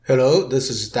Hello, this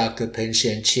is Dr.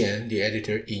 Penxian Qian, the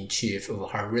editor-in-chief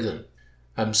of Heart Rhythm.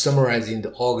 I'm summarizing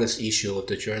the August issue of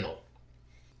the journal.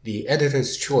 The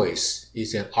editor's choice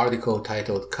is an article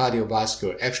titled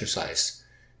Cardiovascular Exercise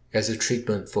as a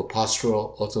Treatment for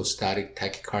Postural Orthostatic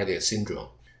Tachycardia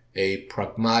Syndrome, a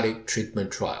Pragmatic Treatment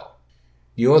Trial.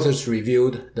 The authors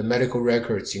reviewed the medical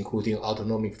records including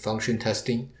autonomic function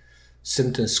testing,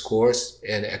 symptom scores,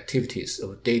 and activities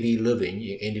of daily living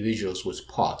in individuals with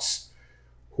POTS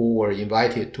who were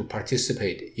invited to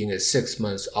participate in a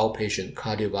 6-month outpatient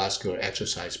cardiovascular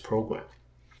exercise program.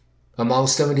 Among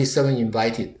 77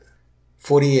 invited,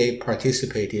 48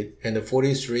 participated and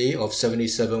 43 of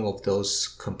 77 of those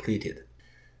completed.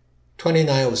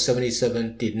 29 of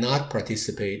 77 did not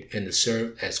participate and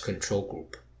served as control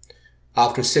group.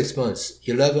 After 6 months,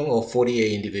 11 of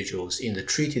 48 individuals in the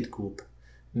treated group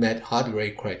met heart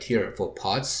rate criteria for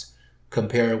POTS,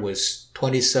 compared with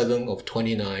 27 of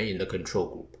 29 in the control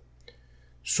group.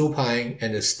 Supine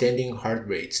and standing heart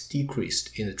rates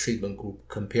decreased in the treatment group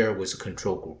compared with the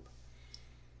control group.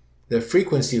 The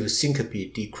frequency of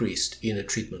syncope decreased in the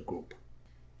treatment group.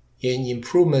 An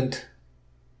improvement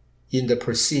in the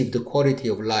perceived quality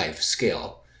of life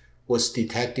scale was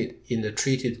detected in the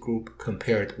treated group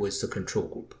compared with the control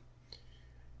group.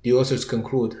 The authors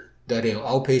conclude that an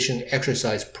outpatient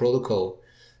exercise protocol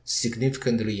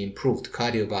significantly improved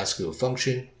cardiovascular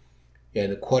function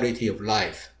and quality of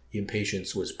life in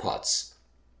patients with POTS.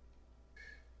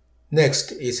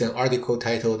 Next is an article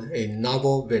titled A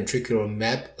Novel Ventricular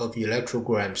Map of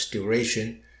Electrograms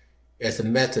Duration as a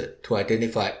Method to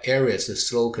Identify Areas of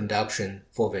Slow Conduction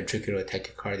for Ventricular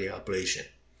Tachycardia Ablation,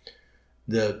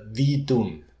 the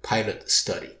VDOOM pilot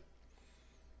study.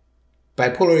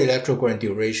 Bipolar electrogram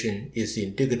duration is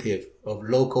indicative of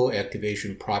local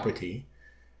activation property,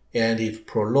 and if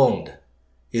prolonged,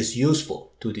 is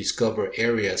useful to discover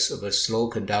areas of a slow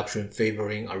conduction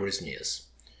favoring arrhythmias.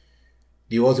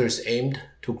 The authors aimed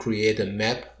to create a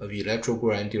map of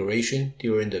electrogram duration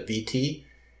during the VT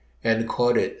and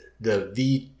called it the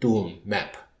VDOOM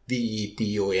map,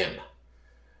 VEDOM.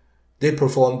 They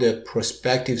performed a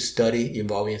prospective study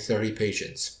involving 30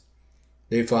 patients.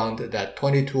 They found that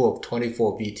 22 of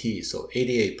 24 VTs, or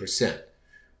 88%,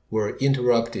 were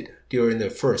interrupted during the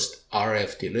first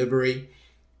RF delivery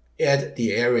at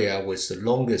the area with the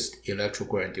longest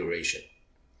electrogram duration.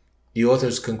 The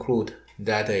authors conclude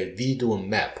that a VDOOM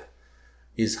map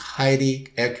is highly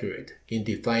accurate in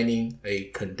defining a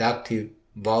conductive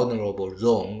vulnerable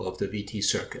zone of the VT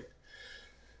circuit.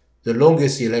 The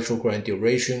longest electrogram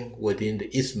duration within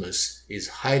the isthmus is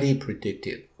highly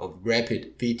predictive of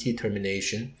rapid VT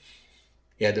termination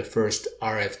at the first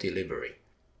RF delivery.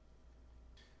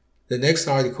 The next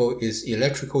article is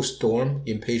Electrical Storm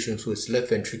in Patients with Left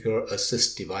Ventricular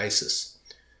Assist Devices,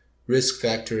 Risk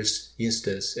Factors,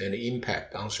 Incidence, and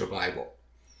Impact on Survival.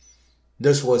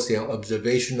 This was an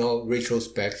observational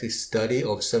retrospective study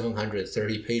of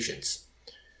 730 patients.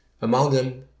 Among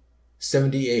them,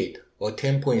 78 or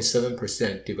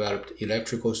 10.7% developed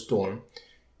electrical storm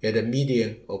at a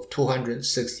median of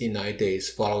 269 days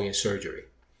following surgery.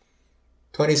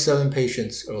 27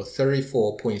 patients or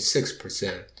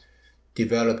 34.6%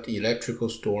 developed electrical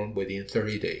storm within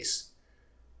 30 days.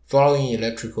 Following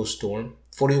electrical storm,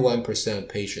 41% of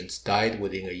patients died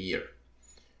within a year.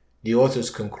 The authors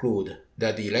conclude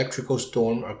that the electrical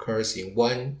storm occurs in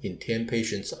 1 in 10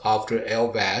 patients after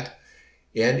LVAD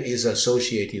and is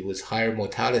associated with higher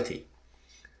mortality.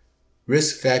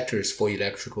 Risk factors for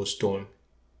electrical storm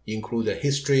include a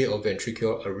history of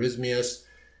ventricular arrhythmias,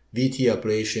 VT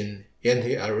ablation,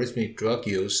 antiarrhythmic drug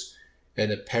use, and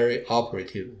a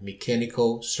perioperative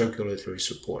mechanical circulatory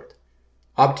support.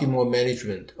 Optimal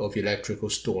management of electrical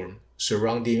storm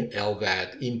surrounding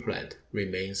LVAD implant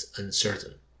remains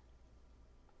uncertain.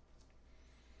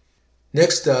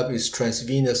 Next up is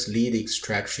transvenous lead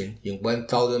extraction in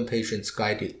 1,000 patients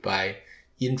guided by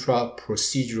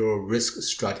intra-procedural risk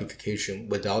stratification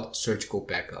without surgical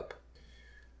backup.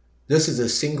 This is a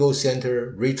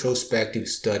single-center retrospective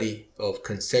study of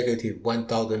consecutive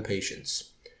 1,000 patients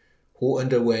who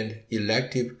underwent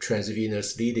elective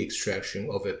transvenous lead extraction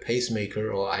of a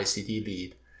pacemaker or ICD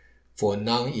lead for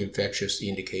non-infectious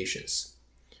indications.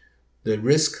 The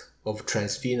risk of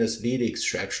transvenous lead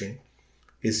extraction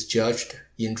is judged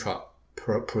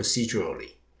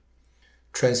intra-procedurally.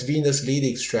 Transvenous lead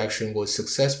extraction was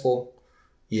successful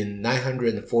in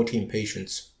 914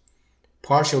 patients,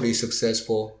 partially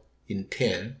successful in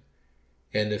 10,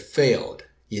 and failed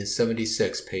in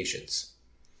 76 patients.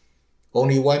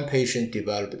 Only 1 patient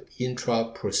developed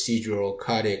intra-procedural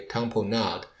cardiac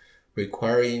tamponade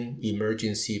requiring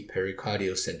emergency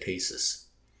pericardiocentesis.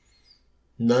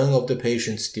 none of the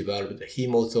patients developed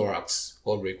hemothorax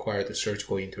or required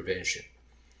surgical intervention.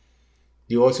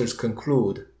 The authors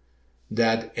conclude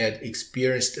that at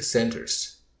experienced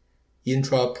centers,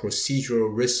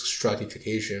 intra-procedural risk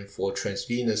stratification for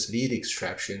transvenous lead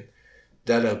extraction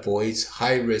that avoids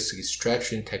high-risk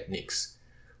extraction techniques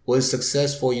was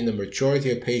successful in the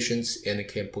majority of patients and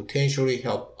can potentially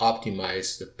help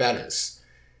optimize the balance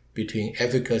between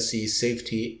efficacy,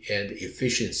 safety, and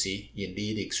efficiency in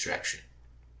lead extraction.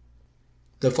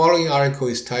 The following article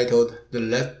is titled "The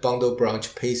Left Bundle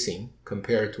Branch Pacing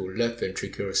Compared to Left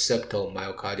Ventricular Septal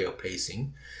Myocardial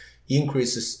Pacing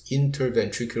Increases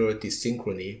Interventricular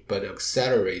Desynchrony but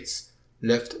Accelerates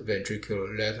Left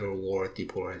Ventricular Lateral Wall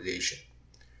Depolarization."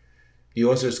 The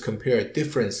authors compare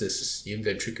differences in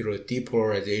ventricular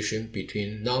depolarization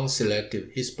between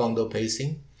non-selective His bundle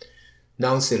pacing,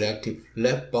 non-selective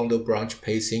left bundle branch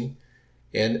pacing,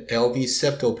 and LV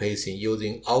septal pacing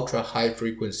using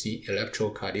ultra-high-frequency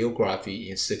electrocardiography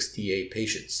in 68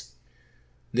 patients.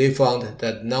 They found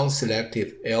that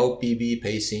non-selective LBB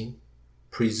pacing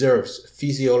preserves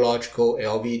physiological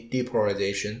LV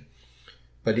depolarization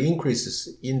but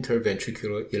increases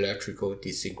interventricular electrical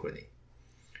desynchrony.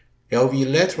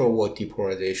 LV lateral wall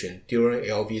depolarization during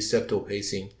LV septal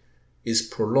pacing is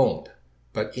prolonged,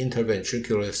 but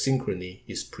interventricular synchrony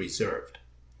is preserved.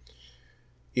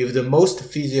 If the most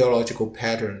physiological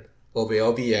pattern of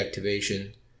LV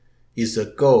activation is the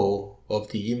goal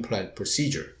of the implant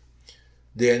procedure,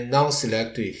 then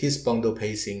non-selective His bundle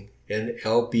pacing and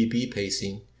LBB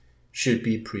pacing should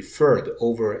be preferred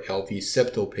over LV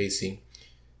septal pacing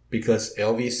because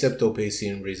LV septal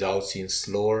pacing results in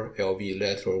slower LV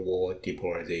lateral wall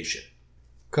depolarization.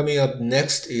 Coming up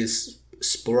next is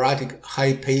sporadic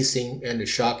high pacing and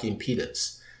shock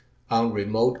impedance on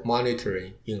remote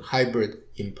monitoring in hybrid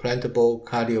implantable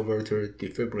cardioverter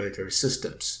defibrillator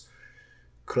systems,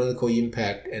 clinical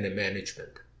impact and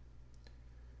management.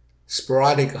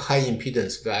 Sporadic high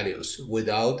impedance values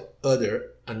without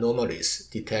other anomalies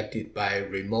detected by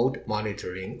remote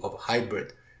monitoring of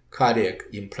hybrid cardiac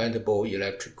implantable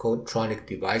electronic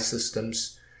device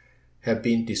systems have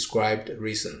been described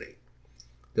recently.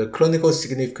 The clinical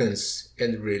significance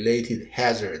and related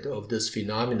hazard of this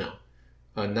phenomenon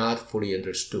are not fully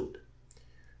understood.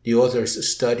 The authors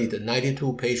studied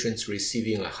 92 patients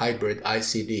receiving a hybrid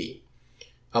ICD.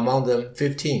 Among them,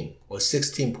 15 or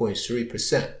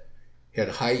 16.3% had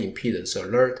high impedance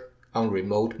alert on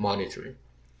remote monitoring.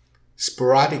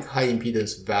 Sporadic high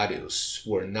impedance values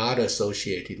were not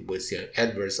associated with an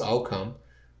adverse outcome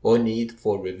or need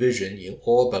for revision in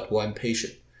all but one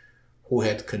patient who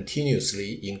had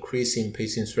continuously increasing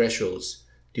pacing thresholds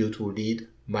due to lead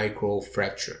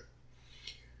microfracture.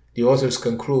 The authors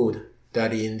conclude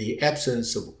that in the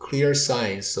absence of clear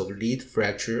signs of lead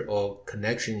fracture or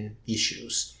connection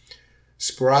issues,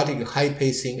 sporadic high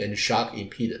pacing and shock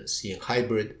impedance in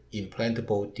hybrid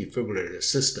implantable defibrillator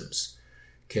systems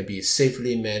can be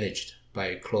safely managed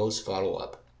by close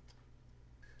follow-up.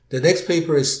 The next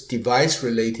paper is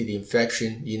device-related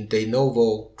infection in de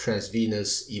novo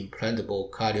transvenous implantable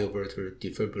cardioverter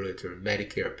defibrillator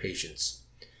Medicare patients.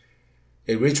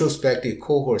 A retrospective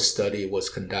cohort study was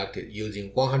conducted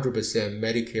using 100%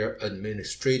 Medicare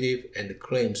administrative and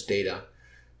claims data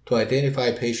to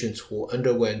identify patients who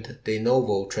underwent de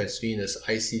novo transvenous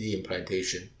ICD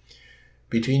implantation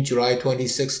between July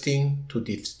 2016 to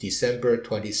December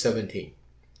 2017.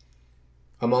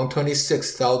 Among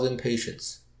 26,000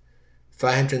 patients,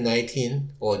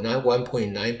 519 or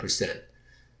 1.9%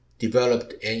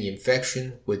 developed an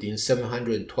infection within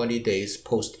 720 days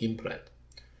post-implant,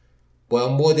 while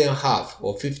more than half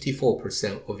or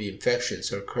 54% of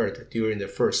infections occurred during the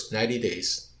first 90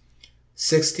 days.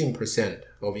 16%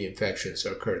 of infections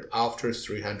occurred after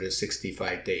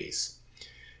 365 days.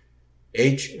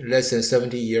 Age less than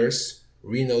 70 years,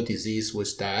 renal disease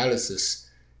with dialysis,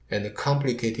 and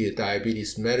complicated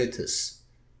diabetes mellitus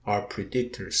are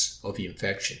predictors of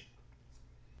infection.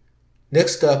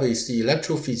 Next up is the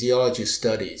electrophysiology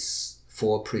studies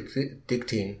for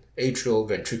predicting atrial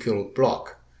ventricular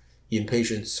block in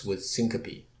patients with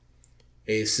syncope,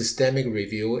 a systemic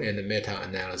review and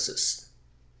meta-analysis.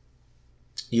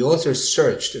 The authors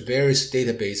searched various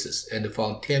databases and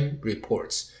found 10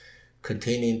 reports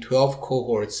containing 12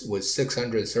 cohorts with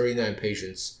 639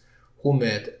 patients who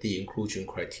met the inclusion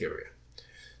criteria.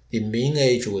 The mean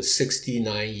age was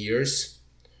 69 years,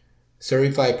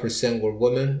 35% were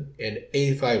women, and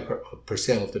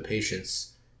 85% of the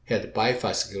patients had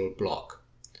bifascicular block.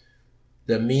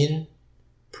 The mean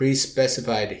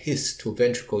pre-specified His to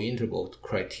ventricle interval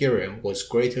criterion was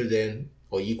greater than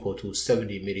or equal to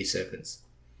 70 milliseconds.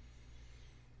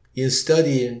 In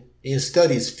studying In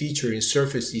studies featuring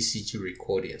surface ECG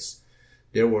recordings,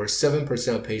 there were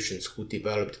 7% of patients who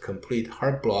developed complete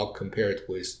heart block compared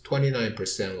with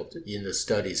 29% in the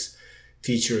studies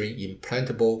featuring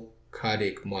implantable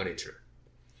cardiac monitor.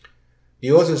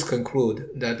 The authors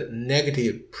conclude that the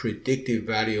negative predictive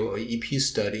value of EP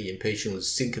study in patients with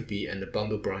syncope and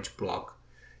bundle branch block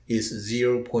is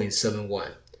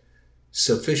 0.71,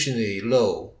 sufficiently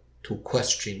low to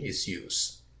question its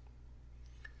use.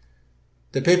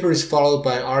 The paper is followed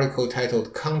by an article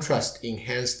titled Contrast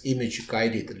Enhanced Image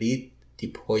Guided Lead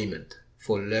Deployment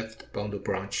for Left Bundle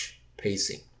Branch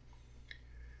Pacing.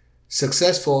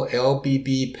 Successful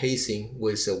LBB pacing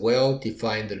with a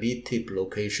well-defined lead tip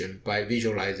location by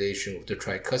visualization of the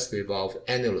tricuspid valve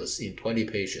annulus in 20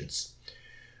 patients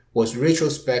was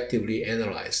retrospectively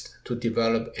analyzed to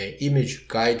develop an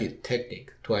image-guided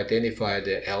technique to identify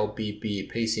the LBB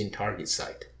pacing target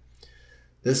site.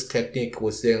 This technique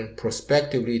was then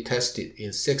prospectively tested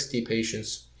in 60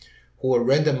 patients who were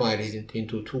randomized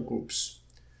into two groups,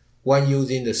 one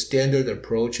using the standard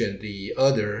approach and the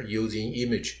other using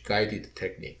image-guided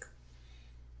technique.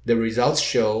 The results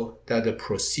show that the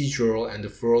procedural and the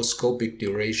fluoroscopic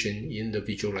duration in the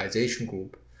visualization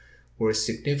group were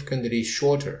significantly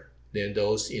shorter than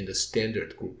those in the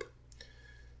standard group.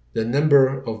 The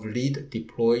number of lead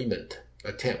deployment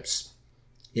attempts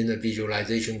in the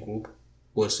visualization group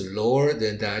was lower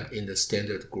than that in the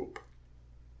standard group,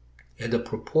 and the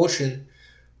proportion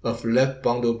of left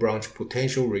bundle branch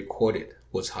potential recorded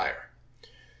was higher.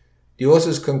 The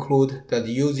authors conclude that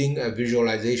using a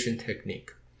visualization technique,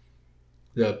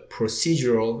 the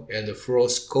procedural and the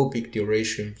fluoroscopic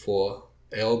duration for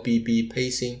LBB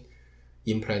pacing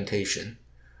implantation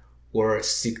were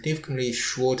significantly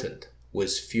shortened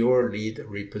with fewer lead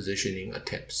repositioning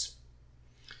attempts.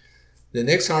 The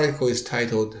next article is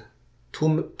titled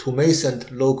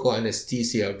Tumescent Local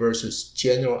Anesthesia versus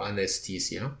General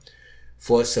Anesthesia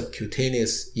for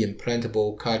Subcutaneous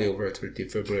Implantable Cardioverter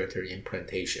Defibrillator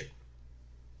Implantation.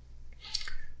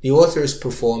 The authors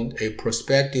performed a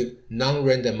prospective,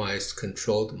 non-randomized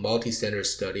controlled multicenter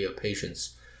study of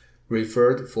patients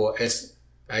referred for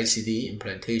SICD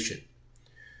implantation.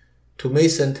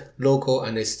 Tumescent local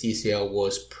anesthesia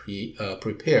was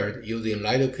prepared using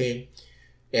lidocaine,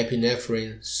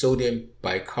 epinephrine, sodium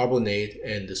bicarbonate,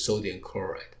 and sodium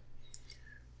chloride.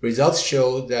 Results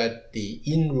show that the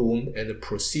in-room and the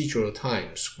procedural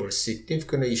times were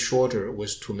significantly shorter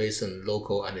with Tumescent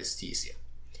local anesthesia.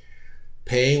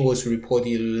 Pain was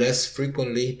reported less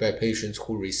frequently by patients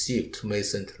who received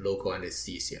Tumescent local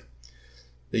anesthesia.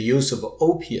 The use of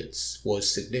opiates was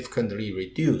significantly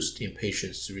reduced in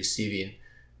patients receiving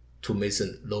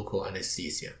Tumescent local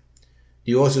anesthesia.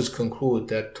 The authors conclude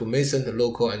that Tumescent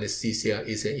local anesthesia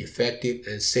is an effective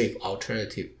and safe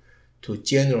alternative to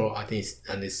general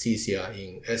anesthesia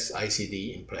in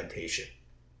SICD implantation.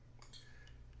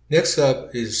 Next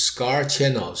up is scar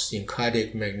channels in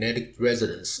cardiac magnetic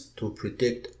resonance to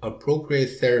predict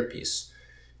appropriate therapies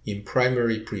in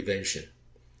primary prevention.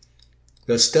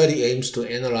 The study aims to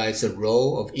analyze the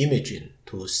role of imaging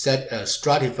to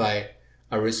stratify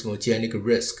arrhythmogenic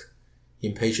risk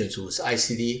in patients with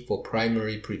ICD for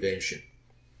primary prevention.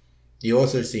 The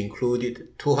authors included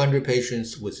 200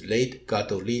 patients with late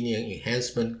gadolinium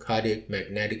enhancement cardiac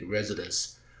magnetic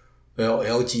resonance, or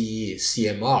LGE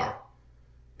CMR,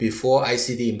 before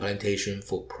ICD implantation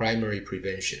for primary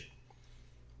prevention.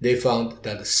 They found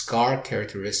that the scar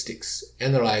characteristics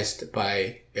analyzed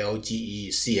by LGE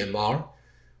CMR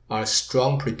are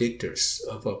strong predictors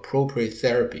of appropriate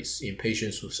therapies in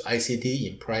patients with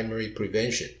ICD in primary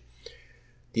prevention.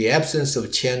 The absence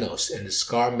of channels and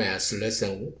scar mass less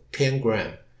than 10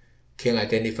 grams can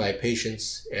identify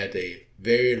patients at a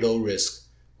very low risk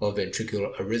of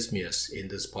ventricular arrhythmias in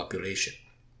this population.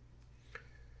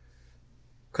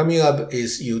 Coming up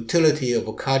is utility of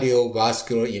a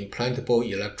cardiovascular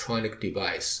implantable electronic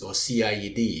device, or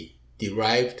CIED,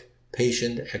 derived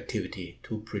patient activity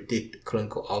to predict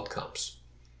clinical outcomes.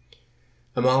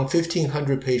 Among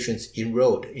 1,500 patients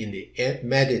enrolled in the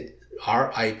MEDIT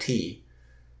RIT,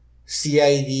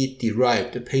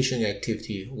 CIED-derived patient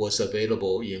activity was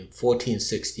available in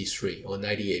 1463, or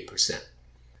 98%.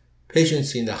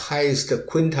 Patients in the highest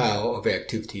quintile of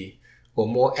activity, or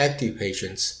more active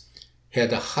patients, had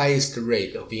the highest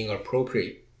rate of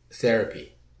inappropriate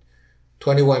therapy,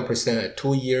 21% at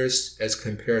 2 years as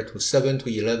compared to 7 to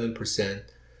 11%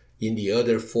 in the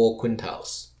other 4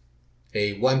 quintiles,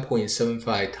 a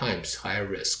 1.75 times higher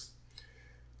risk.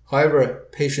 However,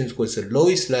 patients with the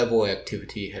lowest level of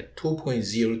activity had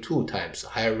 2.02 times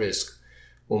higher risk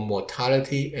of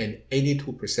mortality and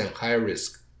 82% higher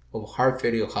risk of heart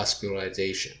failure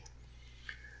hospitalization.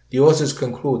 The authors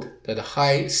conclude that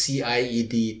high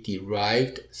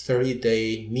CIED-derived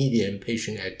 30-day median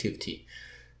patient activity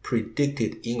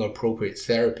predicted inappropriate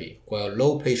therapy, while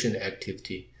low patient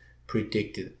activity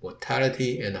predicted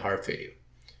mortality and heart failure.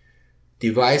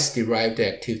 Device-derived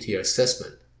activity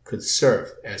assessment could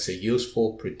serve as a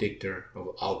useful predictor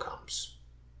of outcomes.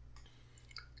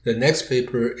 The next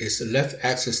paper is left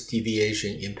axis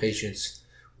deviation in patients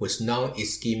with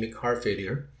non-ischemic heart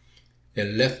failure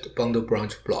and left bundle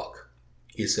branch block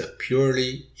is a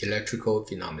purely electrical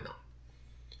phenomenon.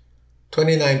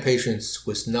 29 patients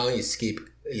with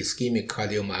non-ischemic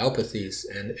cardiomyopathies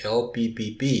and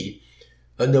LBBB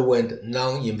underwent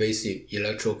non-invasive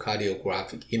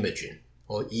electrocardiographic imaging,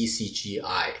 or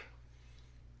ECGI.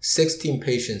 16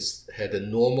 patients had a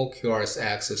normal QRS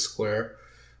axis square,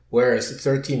 whereas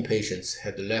 13 patients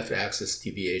had left axis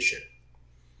deviation,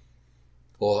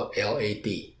 or LAD.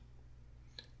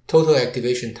 Total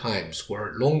activation times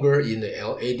were longer in the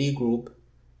LAD group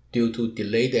due to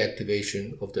delayed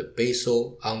activation of the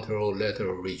basal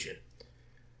anterolateral region.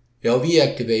 LV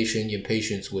activation in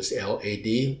patients with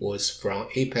LAD was from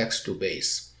apex to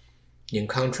base, in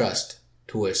contrast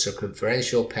to a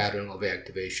circumferential pattern of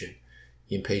activation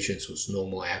in patients with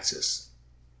normal axis.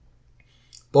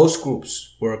 Both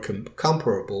groups were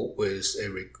comparable with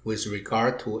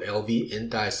regard to LV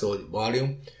end-diastolic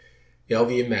volume,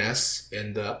 LV mass,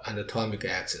 and the anatomic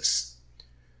axis.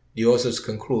 The authors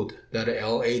conclude that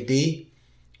LAD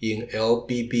in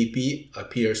LBBB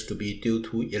appears to be due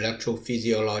to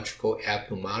electrophysiological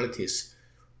abnormalities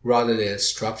rather than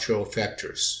structural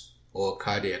factors or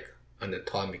cardiac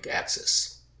anatomic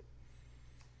axis.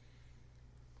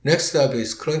 Next up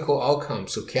is clinical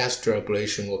outcomes of catheter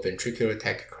ablation of ventricular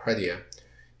tachycardia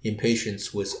in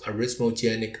patients with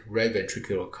arrhythmogenic right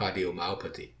ventricular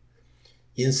cardiomyopathy.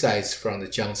 Insights from the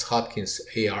Johns Hopkins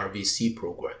ARVC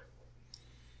program.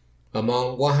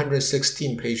 Among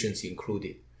 116 patients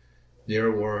included,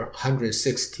 there were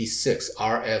 166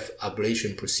 RF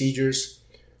ablation procedures,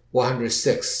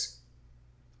 106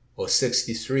 or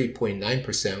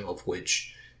 63.9% of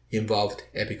which involved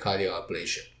epicardial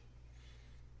ablation.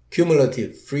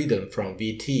 Cumulative freedom from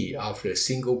VT after a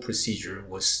single procedure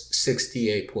was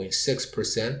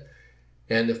 68.6%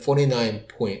 and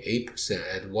 49.8%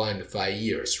 at 1 and 5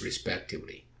 years,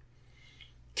 respectively.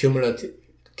 Cumulative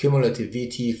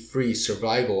VT-free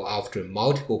survival after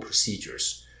multiple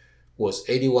procedures was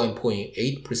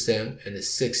 81.8% and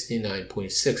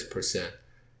 69.6%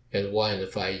 at 1 and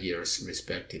 5 years,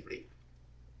 respectively.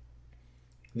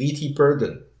 VT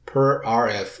burden per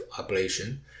RF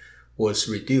ablation was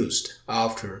reduced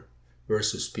after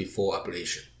versus before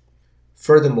ablation.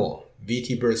 Furthermore,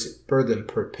 VT burden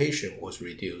per patient was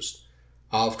reduced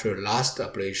after last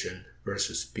ablation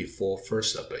versus before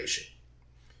first ablation.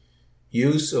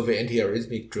 Use of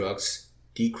antiarrhythmic drugs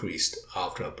decreased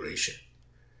after ablation.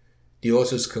 The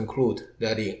authors conclude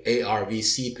that in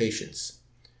ARVC patients,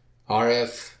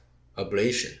 RF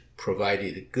ablation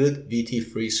provided good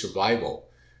VT-free survival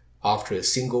after a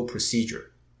single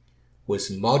procedure,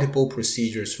 with multiple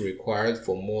procedures required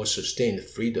for more sustained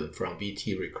freedom from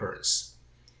VT recurrence.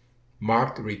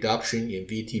 Marked reduction in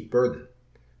VT burden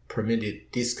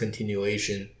permitted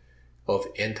discontinuation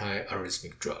of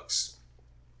antiarrhythmic drugs.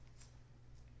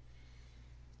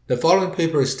 The following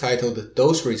paper is titled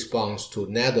Dose Response to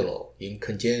Nadolol in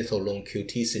Congenital Long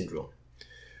QT Syndrome.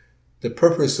 The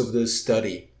purpose of this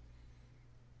study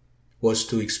was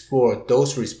to explore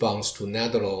dose response to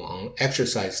Nadolol on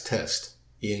exercise test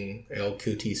in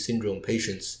LQT syndrome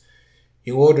patients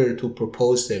in order to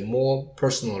propose a more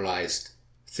personalized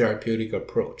therapeutic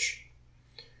approach.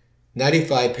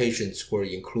 95 patients were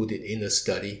included in the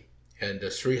study, and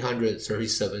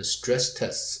 337 stress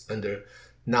tests under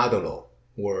Nadolol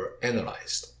were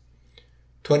analyzed.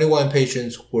 21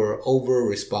 patients were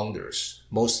over-responders,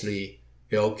 mostly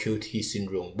LQT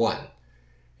syndrome 1,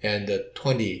 and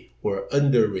 20 were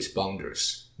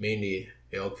under-responders, mainly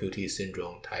LQT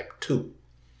syndrome type 2.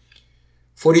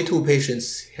 42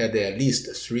 patients had at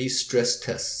least 3 stress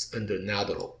tests under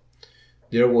Nadolol.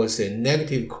 There was a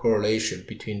negative correlation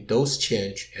between dose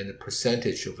change and the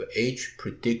percentage of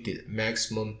age-predicted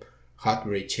maximum heart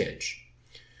rate change.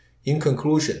 In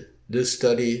conclusion, this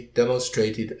study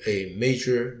demonstrated a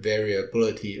major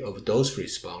variability of dose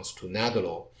response to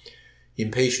Nadolol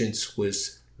in patients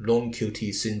with long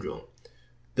QT syndrome,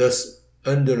 thus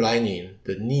underlining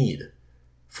the need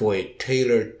for a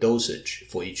tailored dosage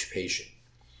for each patient.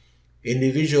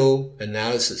 Individual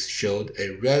analysis showed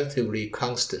a relatively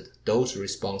constant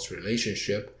dose-response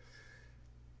relationship,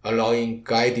 allowing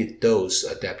guided dose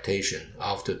adaptation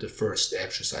after the first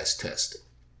exercise test.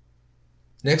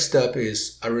 Next up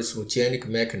is arrhythmogenic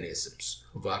mechanisms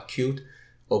of acute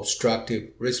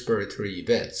obstructive respiratory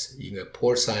events in a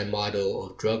porcine model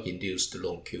of drug-induced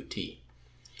long QT.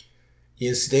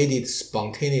 In sedated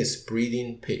spontaneous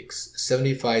breathing pigs,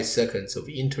 75 seconds of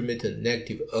intermittent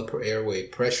negative upper airway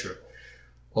pressure,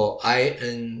 or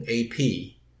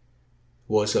INAP,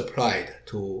 was applied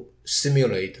to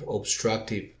simulate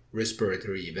obstructive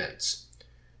respiratory events.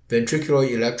 Ventricular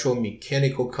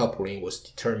electromechanical coupling was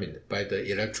determined by the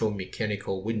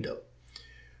electromechanical window.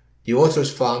 The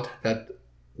authors found that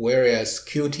whereas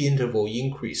QT interval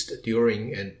increased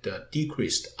during and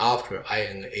decreased after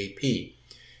INAP,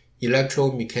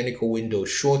 electromechanical window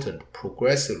shortened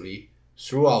progressively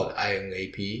throughout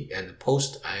INAP and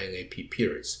post-INAP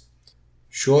periods.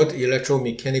 Short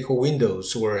electromechanical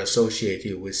windows were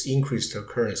associated with increased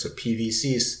occurrence of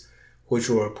PVCs, which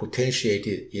were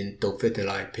potentiated in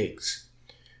Dophytili pigs.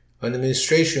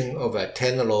 Administration of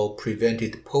atenolol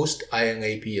prevented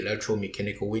post-INAP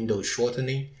electromechanical window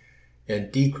shortening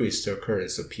and decreased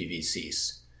occurrence of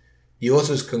PVCs. The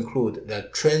authors conclude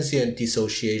that transient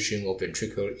dissociation of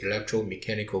ventricular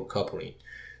electromechanical coupling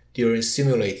during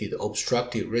simulated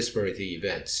obstructive respiratory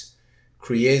events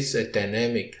creates a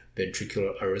dynamic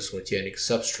ventricular arrhythmogenic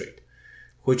substrate,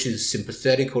 which is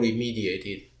sympathetically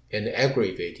mediated and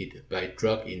aggravated by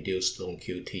drug-induced long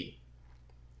QT.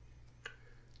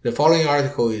 The following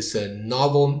article is a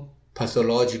novel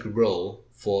pathologic role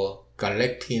for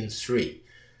galectin-3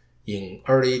 in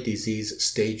early disease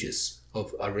stages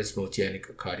of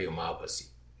arrhythmogenic cardiomyopathy.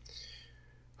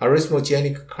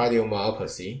 Arrhythmogenic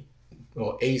cardiomyopathy,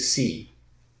 or AC,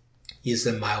 is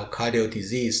a myocardial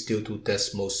disease due to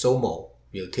desmosomal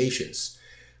mutations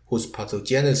whose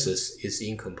pathogenesis is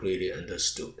incompletely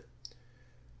understood.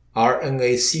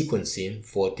 RNA sequencing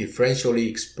for differentially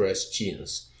expressed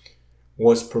genes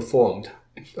was performed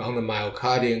on the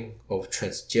myocardium of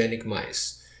transgenic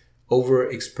mice,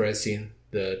 overexpressing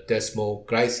the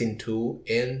desmoglycin 2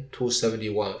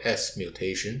 N271S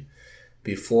mutation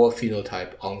before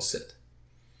phenotype onset.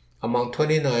 Among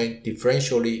 29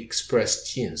 differentially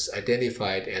expressed genes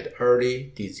identified at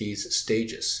early disease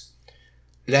stages,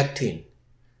 lectin,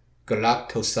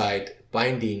 galactoside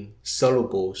binding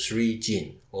soluble 3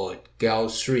 gene, or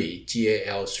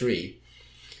GAL3,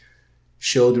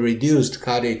 showed reduced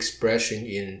cardiac expression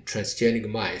in transgenic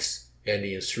mice and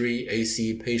in 3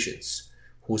 ACE patients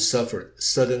who suffered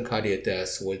sudden cardiac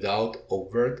death without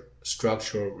overt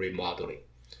structural remodeling.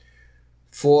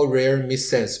 4 rare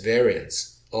missense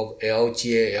variants of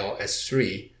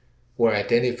LGALS3 were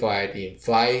identified in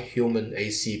 5 human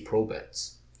AC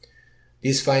probands.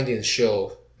 These findings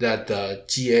show that the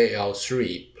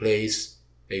GAL3 plays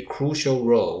a crucial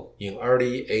role in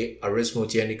early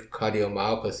arrhythmogenic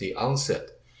cardiomyopathy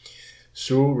onset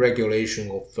through regulation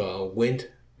of Wnt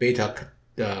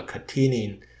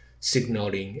beta-catenin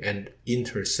signaling and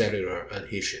intercellular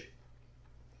adhesion.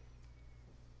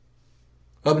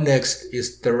 Up next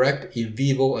is direct in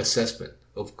vivo assessment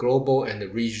of global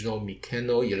and regional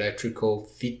mechanoelectrical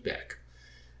feedback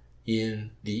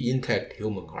in the intact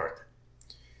human heart.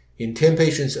 In 10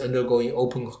 patients undergoing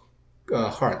open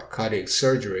heart cardiac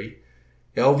surgery,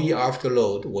 LV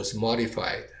afterload was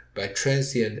modified by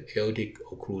transient aortic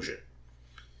occlusion.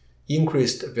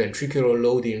 Increased ventricular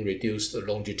loading reduced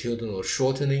longitudinal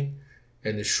shortening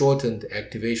and shortened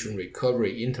activation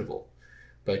recovery interval,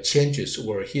 but changes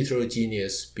were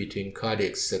heterogeneous between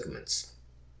cardiac segments.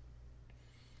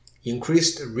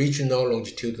 Increased regional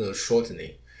longitudinal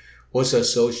shortening was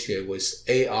associated with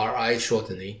ARI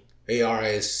shortening,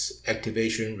 ARS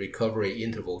activation recovery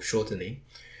interval shortening,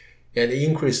 and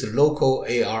increased local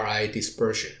ARI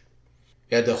dispersion.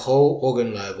 At the whole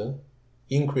organ level,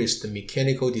 increased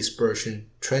mechanical dispersion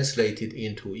translated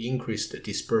into increased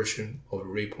dispersion of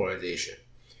repolarization.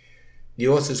 The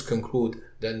authors conclude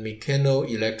that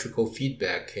mechanoelectrical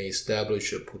feedback can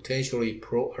establish a potentially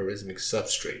pro-arrhythmic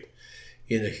substrate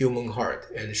in the human heart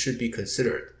and should be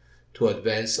considered to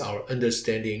advance our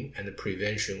understanding and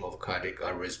prevention of cardiac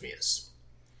arrhythmias.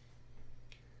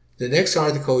 The next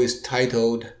article is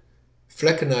titled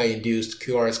Flecainide-induced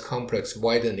QRS complex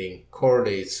widening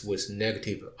correlates with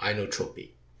negative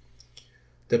inotropy.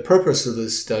 The purpose of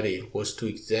this study was to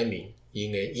examine,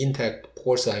 in an intact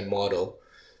porcine model,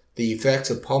 the effects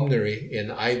of pulmonary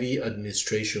and IV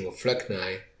administration of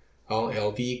flecainide on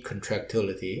LV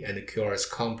contractility and QRS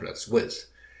complex width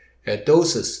at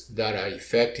doses that are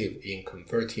effective in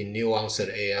converting new-onset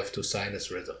AF to sinus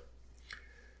rhythm.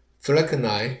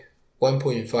 Flecainide,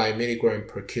 1.5 mg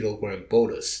per kilogram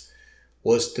bolus,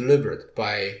 was delivered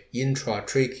by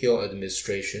intratracheal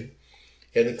administration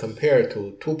and compared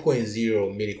to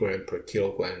 2.0 mg per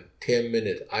kilogram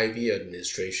 10-minute IV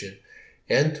administration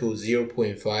and to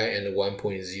 0.5 and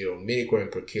 1.0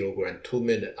 mg per kilogram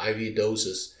 2-minute IV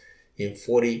doses in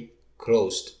 40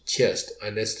 closed-chest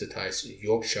anesthetized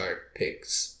Yorkshire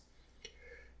pigs.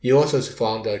 He also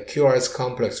found that QRS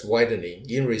complex widening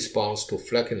in response to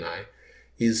flecainide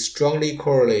is strongly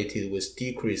correlated with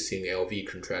decrease in LV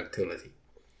contractility.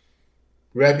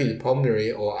 Rapid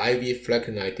pulmonary or IV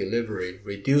flecainide delivery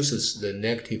reduces the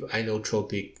negative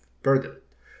inotropic burden,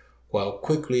 while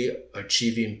quickly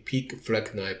achieving peak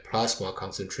flecainide plasma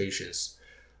concentrations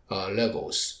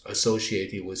levels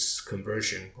associated with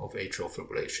conversion of atrial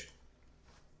fibrillation.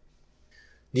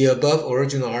 The above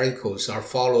original articles are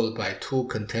followed by two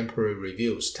contemporary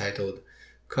reviews titled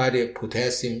Cardiac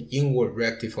Potassium Inward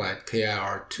Rectified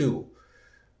KIR2,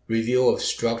 Review of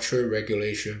Structure,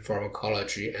 Regulation,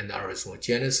 Pharmacology, and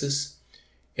Arrhythmogenesis,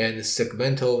 and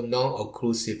Segmental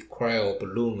Non-Occlusive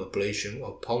Cryoballoon Ablation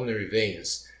of Pulmonary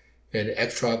Veins and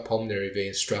Extrapulmonary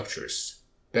Vein Structures,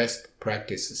 Best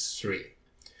Practices 3.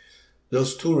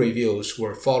 Those two reviews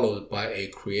were followed by a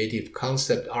creative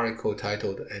concept article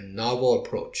titled A Novel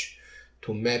Approach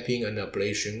to Mapping an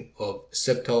Ablation of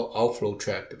Septal Outflow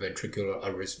Tract Ventricular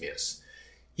Arrhythmias,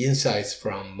 Insights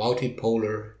from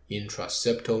Multipolar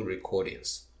Intraseptal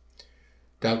Recordings.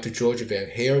 Dr. George Van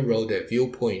Heer wrote a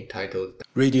viewpoint titled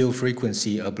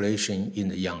Radiofrequency Ablation in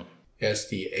the Young as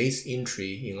the 8th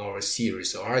entry in our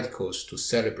series of articles to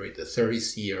celebrate the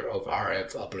 30th year of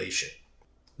RF ablation.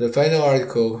 The final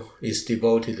article is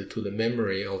devoted to the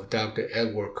memory of Dr.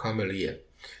 Edward Carmelian,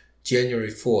 January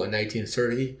 4,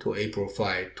 1930 to April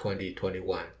 5,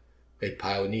 2021, a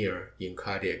pioneer in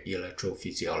cardiac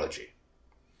electrophysiology.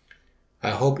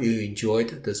 I hope you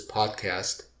enjoyed this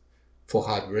podcast. For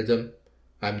Heart Rhythm,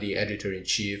 I'm the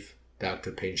Editor-in-Chief,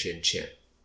 Dr. Peng Shen Chen.